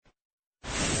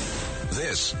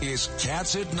This is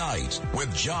Cats at Night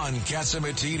with John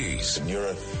Catsimatidis. You're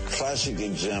a classic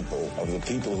example of the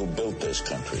people who built this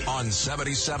country. On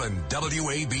 77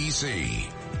 WABC.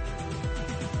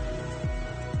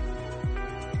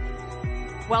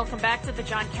 Welcome back to the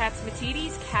John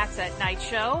Catsimatidis Cats at Night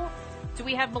show. Do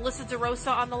we have Melissa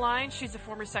DeRosa on the line? She's a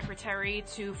former secretary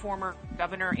to former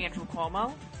Governor Andrew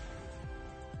Cuomo.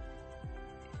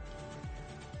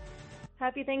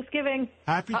 Happy Thanksgiving.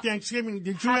 Happy Thanksgiving.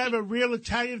 Did you have a real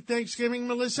Italian Thanksgiving,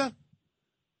 Melissa?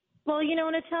 Well, you know,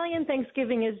 an Italian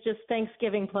Thanksgiving is just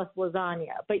Thanksgiving plus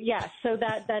lasagna. But yes, so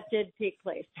that did take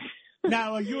place.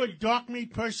 Now, are you a dark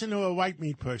meat person or a white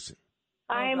meat person?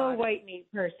 I'm a white meat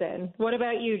person. What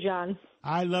about you, John?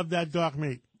 I love that dark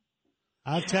meat.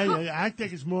 I'll tell you, I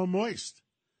think it's more moist.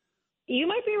 You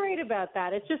might be right about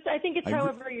that. It's just, I think it's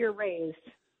however you're raised.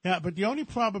 Yeah, but the only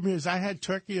problem is I had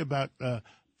turkey about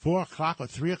 4 o'clock or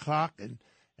 3 o'clock,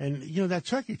 and you know that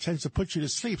turkey tends to put you to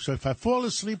sleep. So if I fall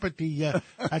asleep at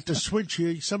the switch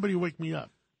here, somebody wake me up.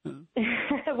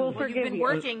 We'll forgive you. You've been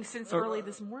working since early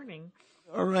this morning.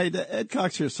 All right, Ed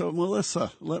Cox here. So,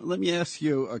 Melissa, let me ask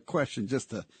you a question just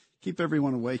to keep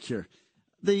everyone awake here.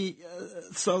 The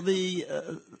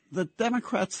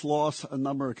Democrats lost a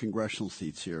number of congressional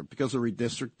seats here because of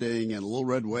redistricting and a little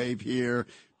red wave here.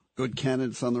 Good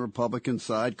candidates on the Republican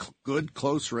side, good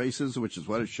close races, which is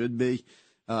what it should be.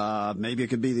 Maybe it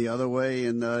could be the other way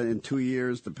in 2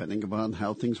 years, depending upon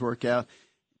how things work out.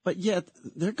 But yet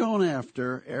they're going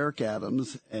after Eric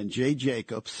Adams and Jay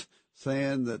Jacobs,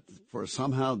 saying that for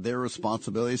somehow their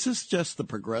responsibility. Is this just the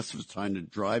progressives trying to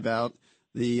drive out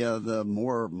the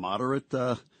more moderate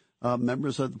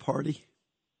members of the party?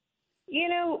 You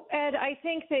know, Ed, I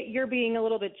think that you're being a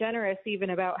little bit generous even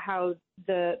about how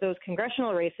those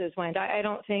congressional races went.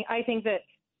 I think that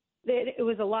it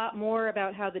was a lot more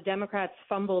about how the Democrats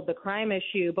fumbled the crime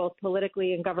issue, both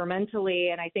politically and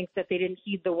governmentally. And I think that they didn't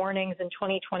heed the warnings in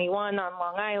 2021 on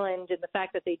Long Island and the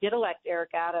fact that they did elect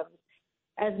Eric Adams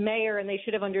as mayor, and they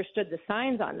should have understood the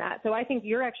signs on that. So I think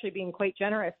you're actually being quite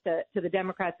generous to the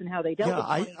Democrats and how they dealt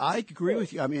with it. I agree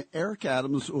with you. I mean, Eric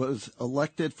Adams was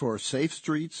elected for safe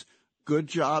streets, good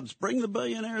jobs, bring the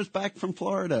billionaires back from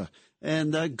Florida,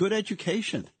 and good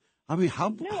education. I mean,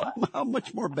 how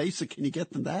much more basic can you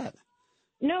get than that?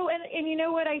 No, and you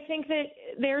know what? I think that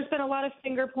there's been a lot of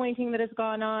finger pointing that has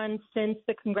gone on since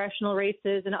the congressional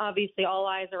races, and obviously all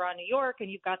eyes are on New York, and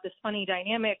you've got this funny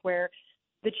dynamic where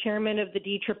the chairman of the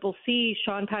DCCC,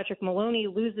 Sean Patrick Maloney,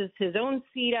 loses his own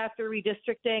seat after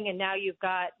redistricting, and now you've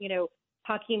got,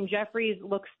 Hakeem Jeffries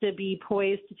looks to be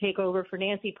poised to take over for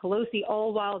Nancy Pelosi,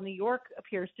 all while New York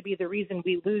appears to be the reason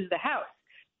we lose the House.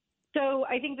 So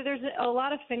I think that there's a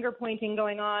lot of finger pointing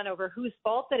going on over whose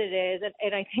fault that it is,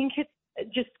 and I think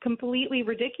it's just completely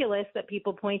ridiculous that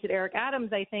people point at Eric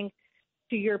Adams. I think,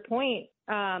 to your point,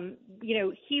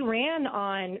 he ran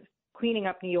on cleaning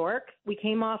up New York. We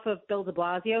came off of Bill de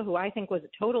Blasio, who I think was a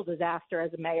total disaster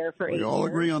as a mayor for 8 years. We all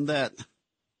agree on that.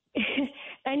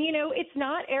 And, it's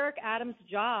not Eric Adams'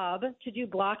 job to do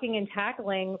blocking and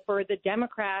tackling for the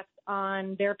Democrats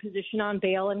on their position on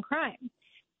bail and crime.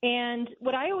 And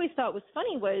what I always thought was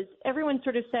funny was everyone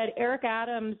sort of said Eric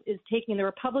Adams is taking the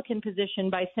Republican position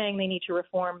by saying they need to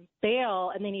reform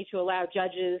bail and they need to allow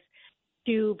judges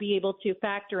to be able to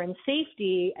factor in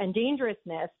safety and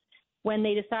dangerousness when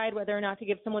they decide whether or not to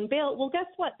give someone bail. Well, guess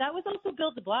what? That was also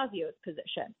Bill de Blasio's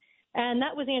position. And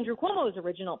that was Andrew Cuomo's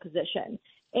original position.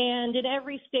 And in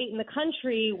every state in the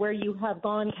country where you have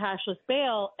gone cashless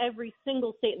bail, every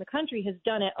single state in the country has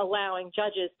done it, allowing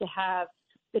judges to have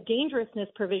the dangerousness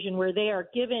provision where they are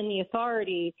given the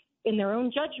authority in their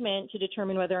own judgment to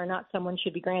determine whether or not someone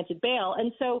should be granted bail.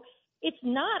 And so it's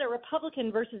not a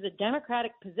Republican versus a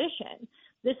Democratic position.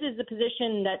 This is the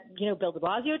position that, Bill de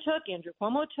Blasio took, Andrew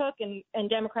Cuomo took, and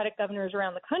Democratic governors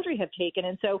around the country have taken.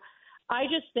 And so I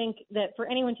just think that for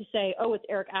anyone to say, oh, it's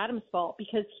Eric Adams' fault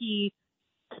because he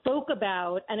spoke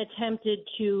about and attempted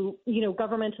to,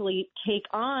 governmentally take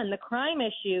on the crime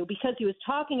issue because he was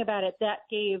talking about it, that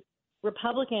gave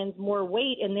Republicans more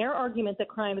weight in their argument that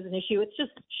crime is an issue. It's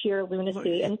just sheer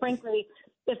lunacy. And frankly,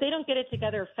 if they don't get it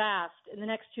together fast in the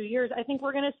next 2 years, I think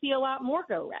we're going to see a lot more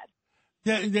go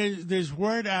red. There's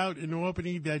word out in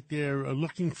Albany that they're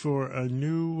looking for a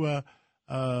new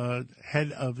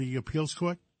head of the appeals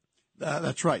court.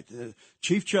 That's right. The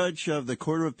chief judge of the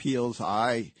Court of Appeals,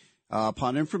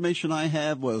 upon information I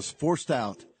have, was forced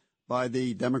out by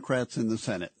the Democrats in the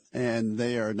Senate. And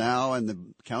they are now, and the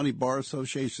County Bar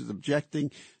Association is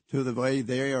objecting to the way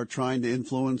they are trying to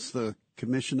influence the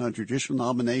Commission on Judicial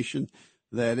Nomination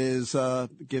that is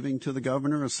giving to the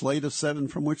governor a slate of 7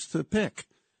 from which to pick.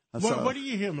 What do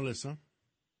you hear, Melissa?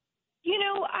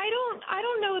 I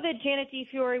don't know that Janet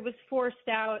DeFiore was forced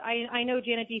out. I know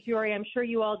Janet DeFiore. I'm sure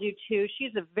you all do too.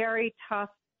 She's a very tough,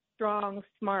 strong,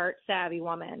 smart, savvy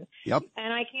woman. Yep.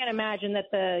 And I can't imagine that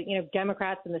the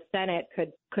Democrats in the Senate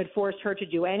could force her to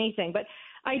do anything. But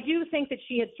I do think that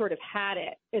she had sort of had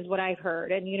it, is what I've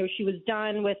heard. And she was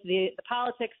done with the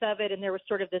politics of it. And there was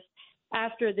sort of this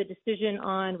after the decision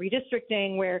on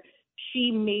redistricting where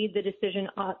she made the decision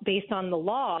based on the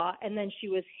law, and then she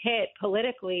was hit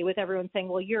politically with everyone saying,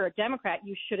 well, you're a Democrat.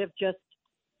 You should have just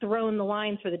thrown the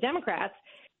lines for the Democrats.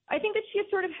 I think that she had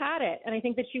sort of had it, and I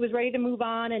think that she was ready to move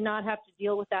on and not have to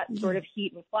deal with that sort of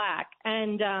heat and flack.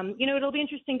 And, it'll be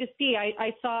interesting to see.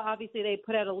 I saw, obviously, they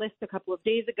put out a list a couple of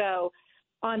days ago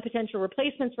on potential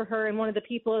replacements for her, and one of the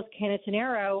people is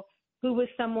Canattanero, who was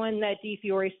someone that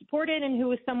DeFiore supported and who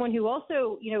was someone who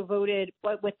also, voted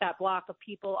with that block of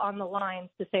people on the lines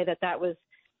to say that that was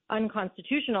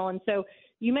unconstitutional. And so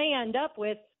you may end up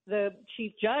with the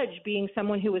chief judge being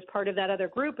someone who was part of that other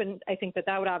group. And I think that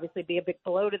would obviously be a big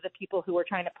blow to the people who were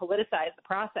trying to politicize the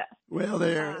process. Well,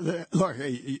 look,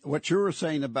 what you were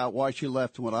saying about why she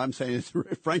left and what I'm saying is,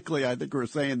 frankly, I think we're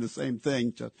saying the same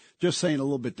thing, just saying a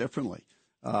little bit differently.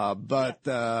 But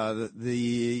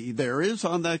there is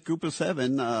on that group of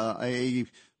seven a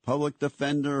public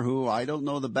defender who I don't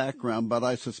know the background, but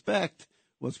I suspect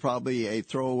was probably a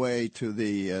throwaway to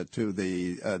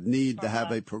the need to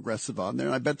have a progressive on there.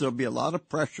 And I bet there'll be a lot of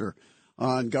pressure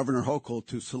on Governor Hochul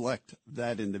to select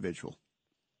that individual.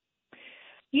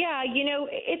 Yeah,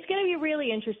 it's going to be really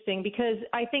interesting because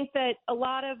I think that a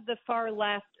lot of the far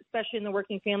left, especially in the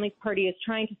Working Families Party, is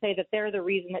trying to say that they're the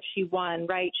reason that she won,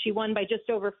 right? She won by just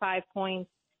over 5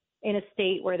 points in a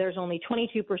state where there's only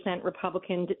 22%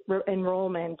 Republican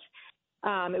enrollment.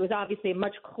 It was obviously a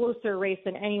much closer race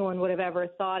than anyone would have ever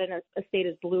thought in a state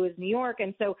as blue as New York.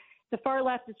 And so the far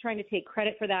left is trying to take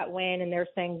credit for that win, and they're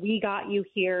saying, we got you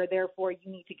here, therefore you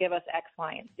need to give us X,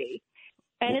 Y, and Z.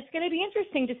 And it's going to be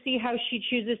interesting to see how she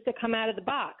chooses to come out of the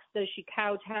box. Does she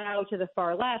kowtow to the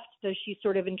far left? Does she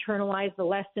sort of internalize the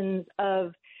lessons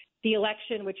of the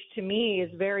election, which to me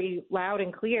is very loud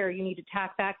and clear? You need to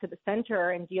tack back to the center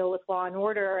and deal with law and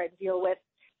order and deal with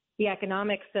the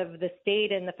economics of the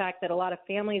state and the fact that a lot of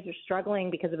families are struggling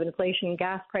because of inflation,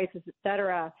 gas prices, et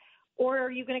cetera. Or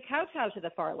are you going to kowtow to the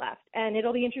far left? And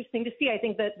it'll be interesting to see. I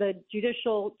think that the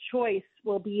judicial choice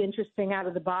will be interesting out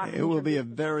of the box. It will be a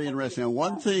very interesting. And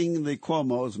one thing the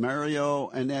Cuomos, Mario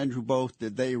and Andrew both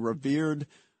did, they revered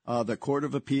the Court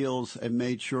of Appeals and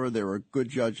made sure there were good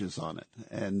judges on it.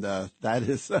 And that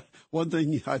is one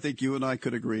thing I think you and I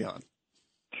could agree on.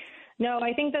 No,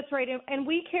 I think that's right. And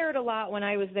we cared a lot when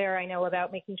I was there, I know,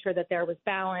 about making sure that there was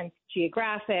balance,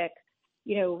 geographic,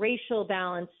 racial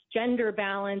balance, gender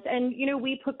balance. And,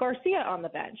 we put Garcia on the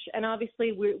bench. And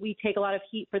obviously we take a lot of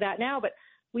heat for that now, but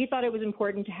we thought it was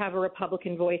important to have a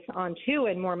Republican voice on too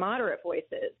and more moderate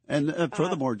voices. And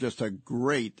furthermore, just a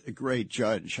great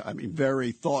judge. I mean,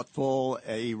 very thoughtful,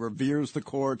 reveres the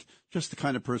court, just the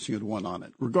kind of person who'd won on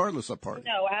it, regardless of party.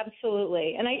 No,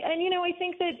 absolutely. And I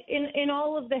think that in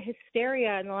all of the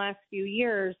hysteria in the last few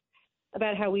years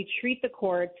about how we treat the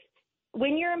courts,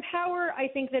 when you're in power, I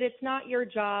think that it's not your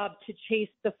job to chase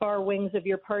the far wings of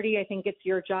your party. I think it's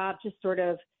your job to sort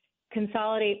of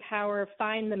consolidate power,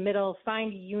 find the middle,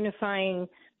 find unifying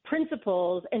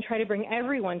principles, and try to bring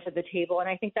everyone to the table. And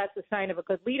I think that's a sign of a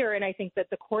good leader. And I think that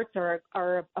the courts are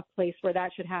a place where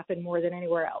that should happen more than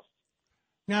anywhere else.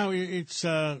 Now, it's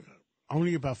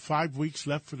only about 5 weeks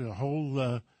left for the whole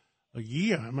a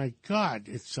year. My God,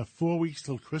 it's 4 weeks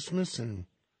till Christmas and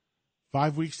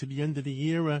 5 weeks to the end of the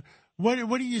year. What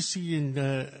do you see in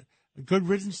good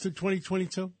riddance to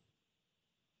 2022?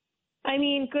 I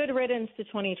mean, good riddance to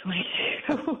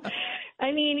 2022.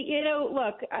 I mean,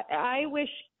 look, I wish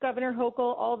Governor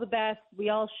Hochul all the best. We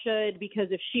all should, because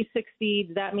if she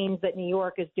succeeds, that means that New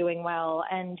York is doing well.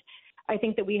 And I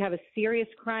think that we have a serious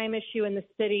crime issue in the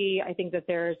city. I think that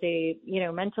there's a,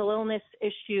 mental illness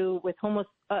issue with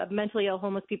mentally ill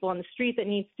homeless people on the street that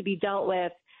needs to be dealt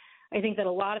with. I think that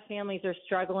a lot of families are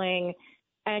struggling.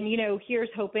 And, here's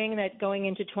hoping that going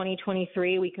into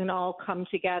 2023, we can all come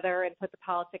together and put the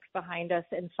politics behind us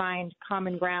and find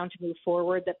common ground to move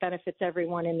forward that benefits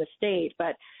everyone in the state.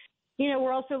 But,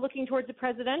 we're also looking towards a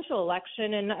presidential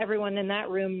election, and everyone in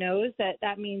that room knows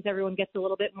that means everyone gets a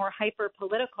little bit more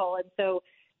hyper-political. And so,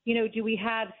 do we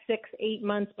have 6-8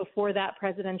 months before that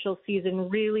presidential season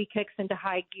really kicks into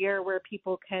high gear where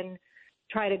people can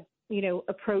try to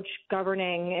approach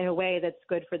governing in a way that's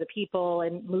good for the people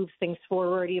and moves things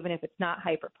forward, even if it's not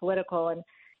hyper-political.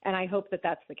 And I hope that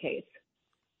that's the case.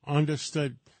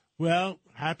 Understood. Well,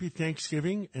 happy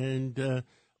Thanksgiving, and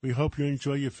we hope you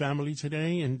enjoy your family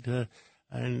today. And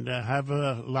and have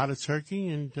a lot of turkey.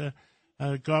 And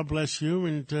God bless you.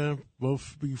 And we'll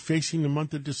be facing the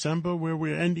month of December where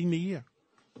we're ending the year.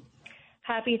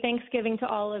 Happy Thanksgiving to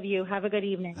all of you. Have a good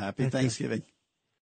evening. Happy Thanksgiving.